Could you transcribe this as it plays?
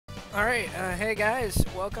Alright, hey guys,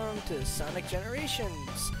 welcome to Sonic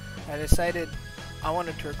Generations. I decided I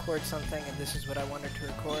wanted to record something and this is what I wanted to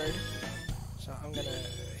record. So I'm gonna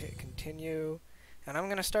hit continue and I'm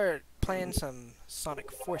gonna start playing some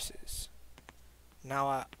Sonic Forces.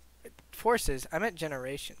 Now, Forces? I meant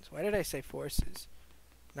Generations. Why did I say Forces?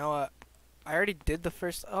 Now, I already did the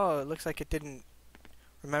first. Oh, it looks like it didn't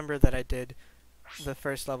remember that I did the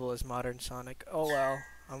first level as Modern Sonic. Oh well.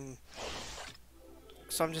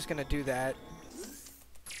 So I'm just gonna do that.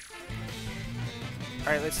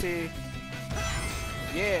 Alright, let's see.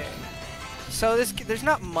 Yeah. So there's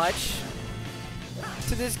not much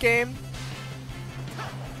to this game,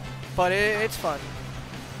 but it's fun.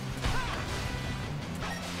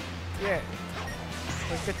 Yeah.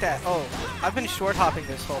 Look at that. Oh, I've been short hopping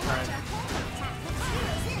this whole time.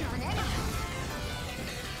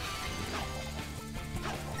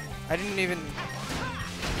 I didn't even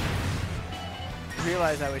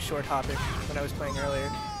realize I was short hopping when I was playing earlier.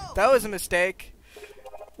 That was a mistake.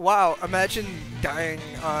 Wow, imagine dying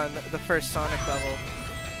on the first Sonic level.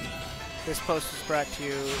 This post was brought to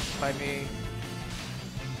you by me.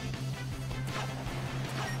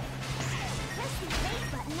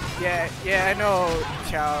 Yeah, I know,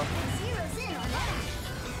 Chow.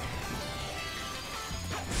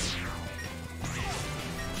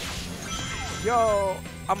 Yo,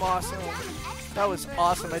 I'm awesome. That was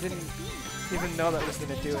awesome. I didn't even know that was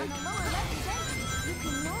gonna do it.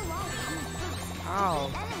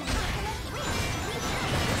 Ow.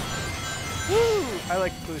 Woo! I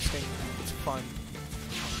like boosting. It's fun.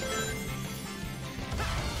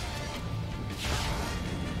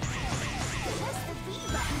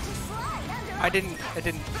 I didn't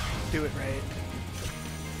do it right.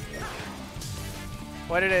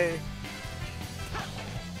 Why did I?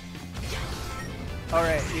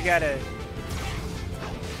 Alright, you gotta.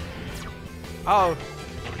 Oh,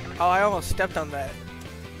 I almost stepped on that.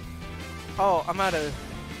 Oh, I'm out of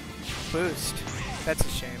boost. That's a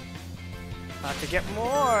shame. I'll have to get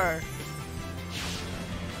more.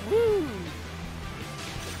 Woo!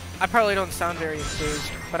 I probably don't sound very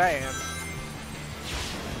enthused, but I am.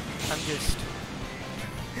 I'm just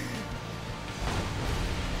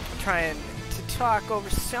trying to talk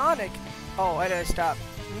over Sonic. Oh, I gotta stop.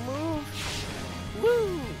 Move.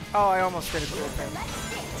 Woo! Oh, I almost did a cool thing.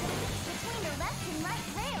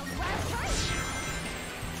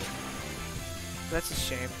 That's a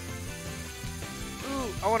shame.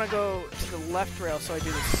 Ooh, I want to go to the left rail so I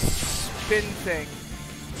do this spin thing.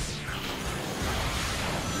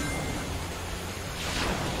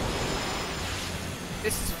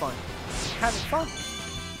 This is fun. I'm having fun.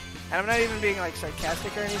 And I'm not even being like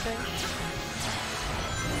sarcastic or anything.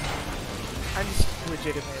 I'm just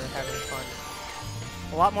legitimately having fun.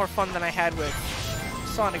 A lot more fun than I had with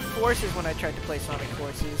Sonic Forces when I tried to play Sonic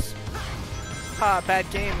Forces. Ha,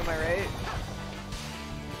 bad game, am I right?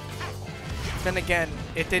 Then again,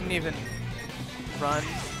 it didn't even run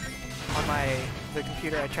on the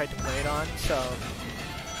computer I tried to play it on, so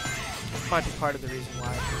might be part of the reason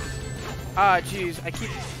why. Ah, jeez, I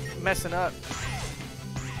keep messing up.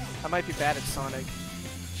 I might be bad at Sonic.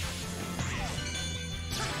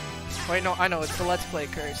 Wait, no, I know, it's the Let's Play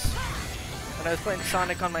curse. When I was playing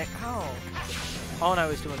Sonic on my... Oh, and I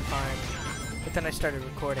was doing fine. But then I started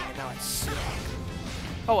recording and now I suck.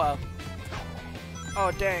 Oh well. Oh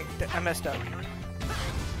dang, I messed up.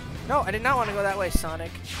 No, I did not want to go that way,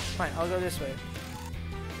 Sonic. Fine, I'll go this way.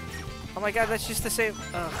 Oh my god, that's just the same...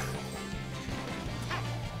 Ugh.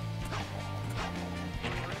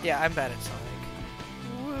 Yeah, I'm bad at Sonic.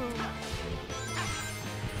 Woo.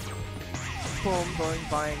 Boom, boing,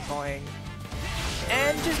 boing, boing.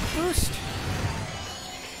 And just boost.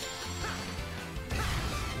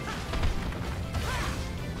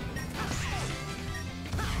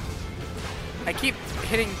 I keep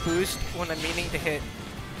hitting boost when I'm meaning to hit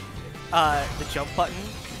the jump button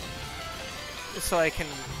so I can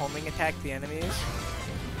homing attack the enemies.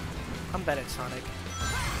 I'm bad at Sonic.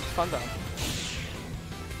 Fun though.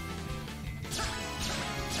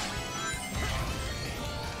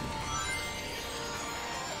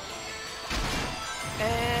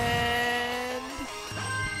 And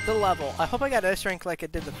the level. I hope I got S rank like I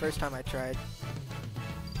did the first time I tried.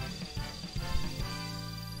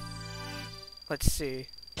 Let's see.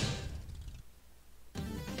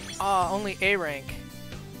 Oh, only A rank.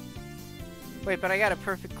 Wait, but I got a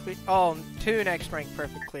perfect clear. Oh, 2 next rank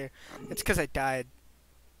perfect clear. It's because I died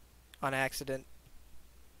on accident.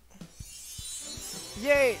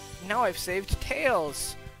 Yay! Now I've saved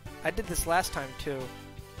Tails. I did this last time too.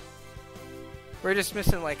 We're just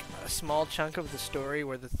missing like a small chunk of the story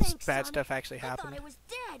where the bad stuff actually happened. I thought I was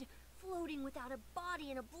dead. floating without a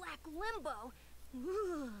body in a black limbo.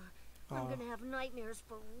 Ugh, I'm gonna have nightmares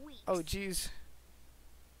for weeks. Oh, jeez.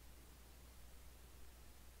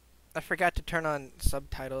 I forgot to turn on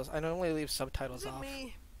subtitles. I normally leave subtitles off. Is it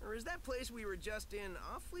me? Or is that place we were just in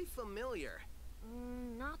awfully familiar?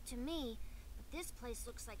 Not to me. But this place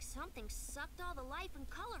looks like something sucked all the life and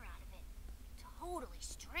color out of it. Totally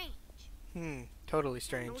strange. Totally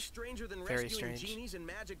strange. No stranger than Very rescuing strange. genies in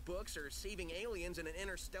magic books or saving aliens in an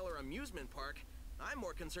interstellar amusement park. I'm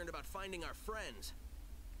more concerned about finding our friends.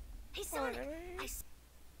 Hey, Sonic!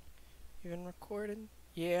 You been recording?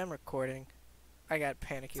 Yeah, I'm recording. I got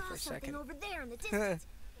panicky for a second. Something over there in the distance.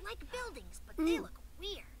 Like buildings, but they look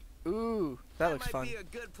weird. Ooh, that looks fun. Might be a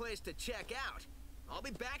good place to check out. I'll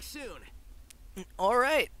be back soon.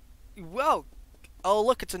 Alright. Well, oh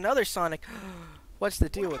look, it's another Sonic. What's the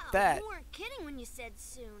deal with that? You weren't kidding when you said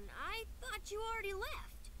soon. I thought you already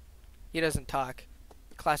left. He doesn't talk.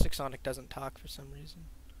 Classic Sonic doesn't talk for some reason.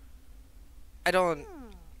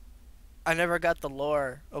 I never got the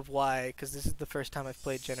lore of why, because this is the first time I've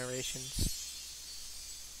played Generations.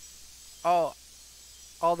 Oh,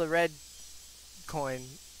 all the red coin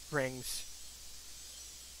rings.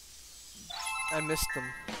 I missed them.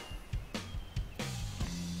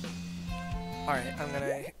 Alright, I'm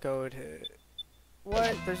gonna go to...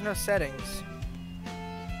 What? There's no settings.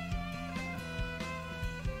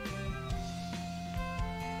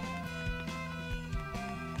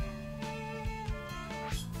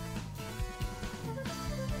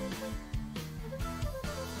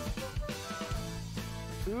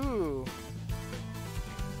 Ooh.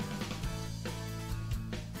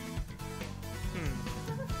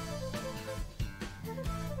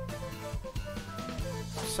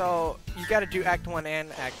 So, you gotta do Act 1 and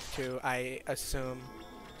Act 2, I assume.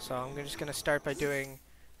 So, I'm just gonna start by doing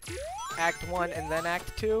Act 1 and then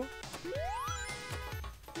Act 2.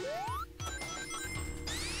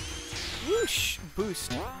 Whoosh!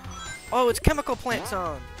 Boost. Oh, it's Chemical Plant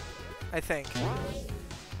Zone, I think.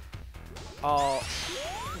 Oh,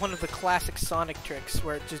 one of the classic Sonic tricks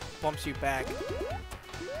where it just bumps you back.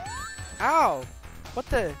 Ow! What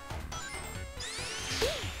the?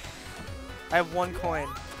 I have 1 coin.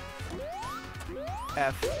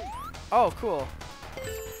 F. Oh, cool.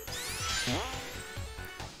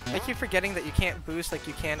 I keep forgetting that you can't boost like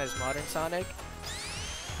you can as Modern Sonic,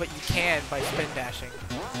 but you can by spin dashing.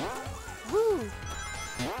 Woo!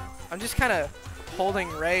 I'm just kind of holding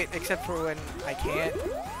right, except for when I can't.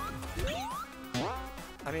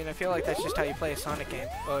 I mean, I feel like that's just how you play a Sonic game.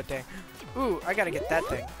 Oh, dang. Ooh, I gotta get that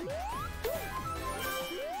thing.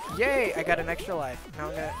 Yay! I got an extra life. Now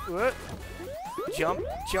I'm gonna... Whoop. Jump,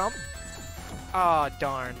 jump. Aw, oh,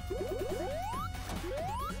 darn.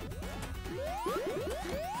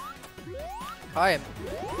 I am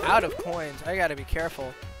out of coins. I gotta be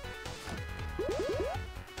careful.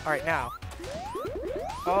 Alright, now.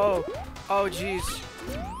 Oh. Oh, jeez.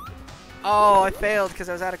 Oh, I failed because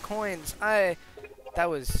I was out of coins. That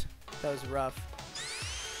was rough.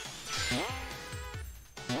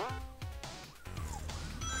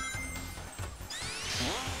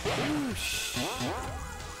 Whoosh.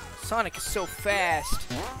 Sonic is so fast.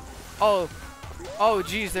 Oh,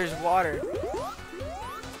 geez, there's water.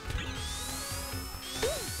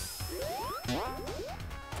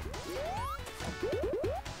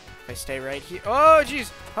 If I stay right here. Oh, jeez.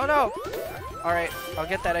 Oh no. All right, I'll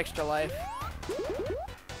get that extra life.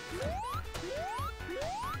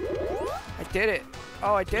 I did it.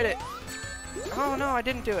 Oh, I did it. Oh no, I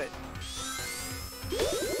didn't do it.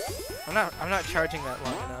 I'm not charging that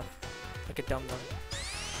long enough. Like a dumb one.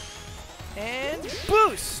 And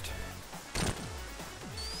boost!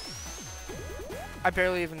 I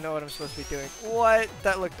barely even know what I'm supposed to be doing. What?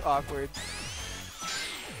 That looked awkward.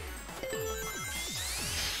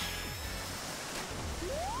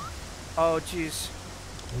 Oh, jeez.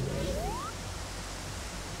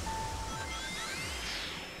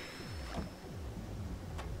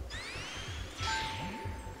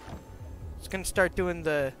 It's gonna start doing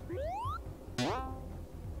the...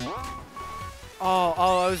 Oh,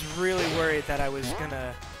 I was really worried that I was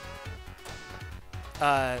gonna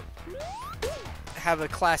have a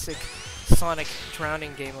classic Sonic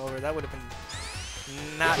drowning game over. That would have been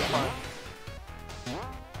not fun.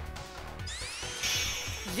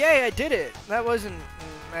 Yay, I did it! That wasn't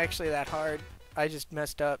actually that hard. I just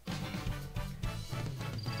messed up.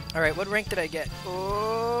 Alright, what rank did I get?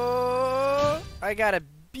 Oh, I got a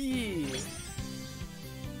B.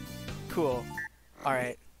 Cool.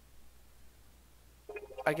 Alright.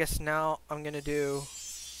 I guess now I'm gonna do...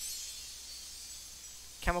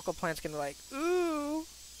 Chemical Plant's gonna be like, ooh,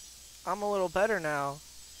 I'm a little better now.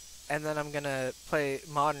 and then I'm gonna play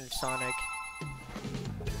modern Sonic.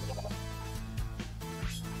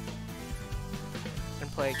 And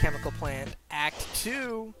play Chemical Plant Act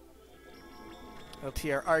 2.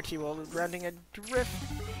 LTR Archie while rounding a drift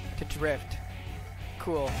to drift.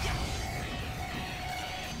 Cool.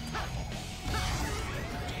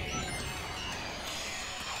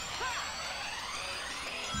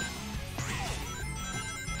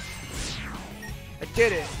 I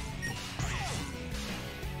did it.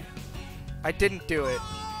 I didn't do it.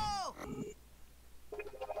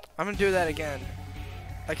 I'm gonna do that again.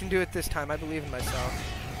 I can do it this time. I believe in myself.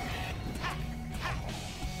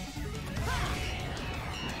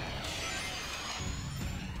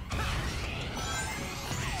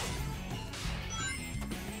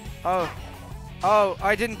 Oh. Oh,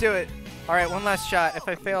 I didn't do it. Alright, one last shot. If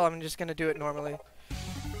I fail, I'm just gonna do it normally.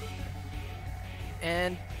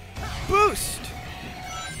 And boost!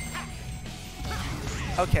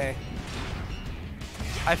 Okay.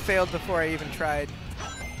 I failed before I even tried.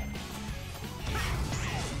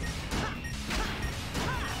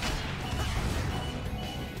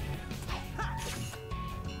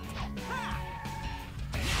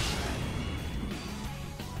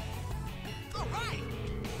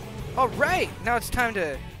 Alright! Now it's time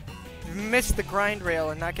to miss the grind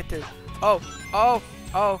rail and not get to... Oh! Oh!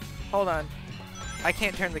 Oh! Hold on. I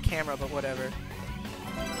can't turn the camera, but whatever.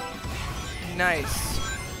 Nice.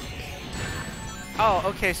 Oh,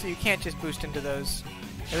 okay, so you can't just boost into those.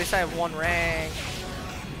 At least I have one rank.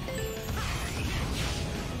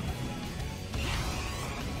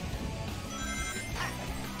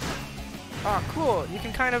 Oh, cool. You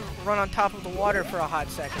can kind of run on top of the water for a hot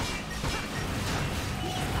second.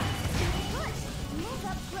 Move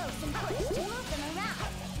up close and push to move them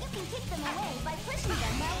around. You can kick them away by pushing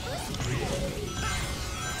them while boosting.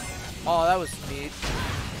 Oh, that was neat.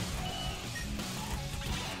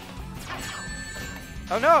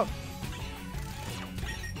 Oh no!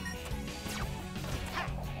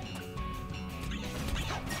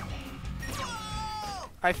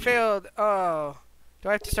 I failed. Oh. Do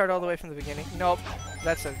I have to start all the way from the beginning? Nope.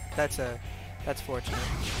 That's fortunate.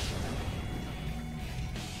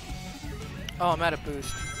 Oh, I'm out of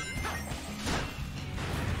boost.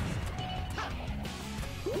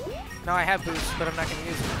 Now I have boost, but I'm not gonna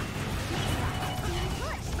use it.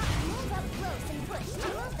 Move up close and push to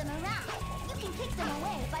move them around. You can kick them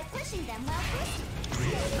away by pushing them while boosting.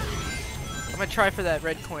 I'm gonna try for that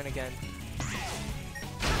red coin again.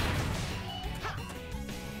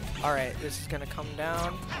 Alright, this is gonna come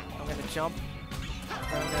down. I'm gonna jump.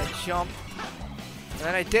 And I'm gonna jump. And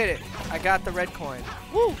then I did it. I got the red coin.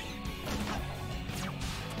 Woo!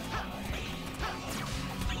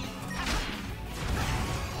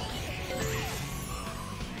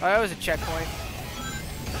 Oh, that was a checkpoint.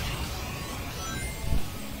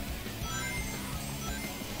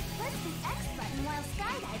 Press the X button while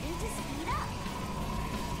skydiving to speed up.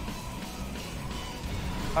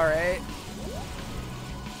 Alright.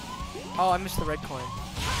 Oh, I missed the red coin.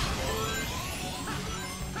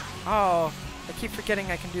 Oh, I keep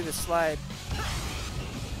forgetting I can do the slide.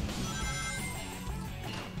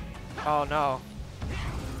 Oh no.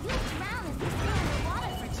 You'll drown if you stay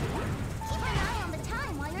underwater for too long. Keep an eye on the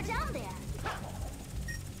time while you're down there.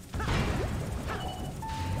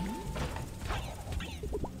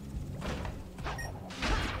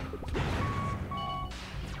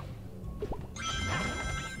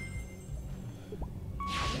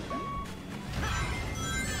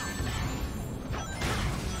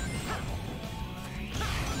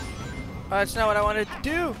 Oh, that's not what I wanted to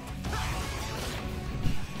do.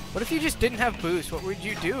 What if you just didn't have boost? What would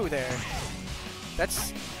you do there?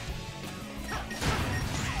 That's a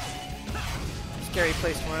scary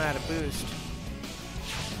place to run out of boost.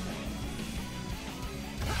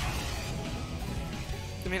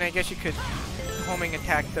 I mean, I guess you could homing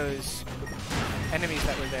attack those enemies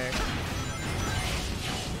that were there.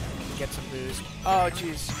 Get some boost. Oh,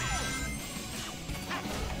 jeez.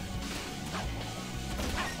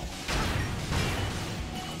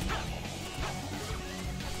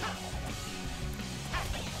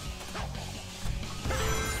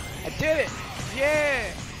 I did it!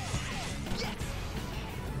 Yeah!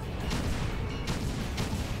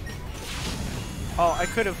 Oh, I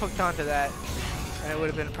could have hooked onto that, and it would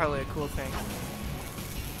have been probably a cool thing.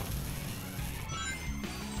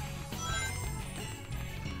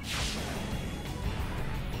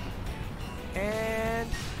 And...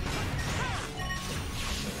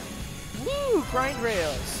 Woo! Grind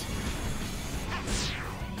rails!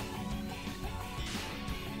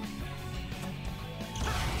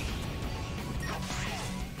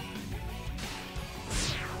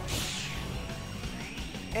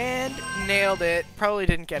 And And nailed it. Probably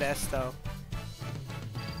didn't get S though.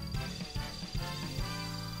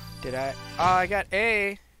 Did I? Oh, I got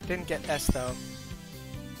A. Didn't get S though.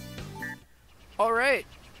 All right.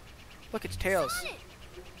 Look, it's Tails.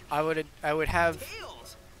 I would have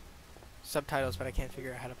Tails! subtitles, but I can't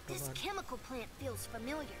figure out how to put This them on. chemical plant feels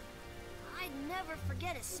familiar. I'd never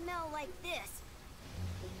forget a smell like this.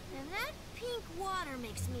 And that pink water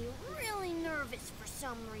makes me really nervous for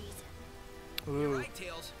some reason. You're Ooh. right,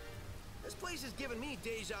 Tails. This place is giving me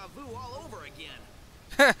deja vu all over again.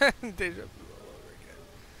 Deja vu all over again.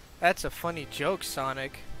 That's a funny joke,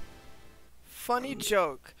 Sonic. Funny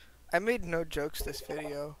joke. I made no jokes this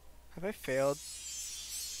video. Have I failed?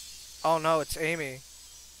 Oh no, it's Amy.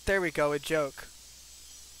 There we go, a joke.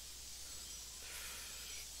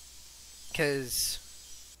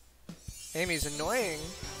 'Cause Amy's annoying.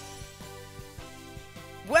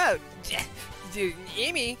 Whoa! Dude,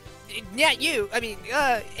 Amy! Not you! I mean,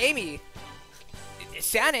 Amy!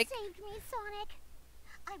 Sonic! Saved me, Sonic.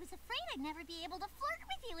 I was afraid I'd never be able to flirt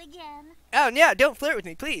with you again. Oh no, don't flirt with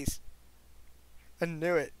me, please! I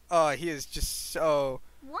knew it. Oh, he is just so...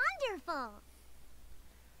 Wonderful.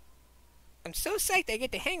 I'm so psyched I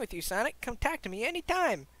get to hang with you, Sonic. Come talk to me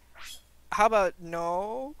anytime. How about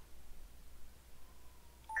no?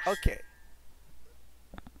 Okay.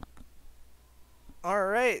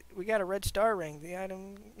 Alright, we got a red star ring. Your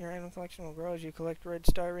item collection will grow as you collect red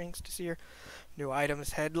star rings. To see your new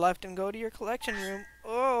items, head left and go to your collection room.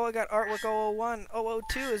 Oh, I got artwork 001,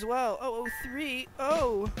 002 as well, 003.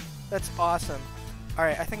 Oh, that's awesome.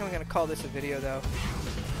 Alright, I think I'm going to call this a video, though.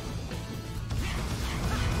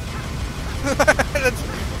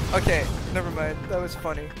 Okay, never mind. That was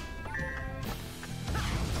funny.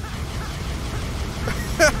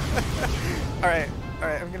 Alright,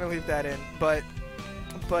 I'm going to leave that in. But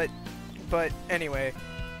anyway,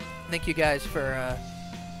 thank you guys for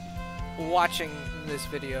watching this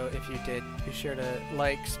video. If you did, be sure to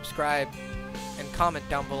like, subscribe, and comment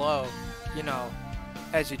down below, you know,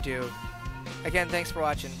 as you do. Again, thanks for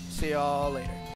watching. See y'all later.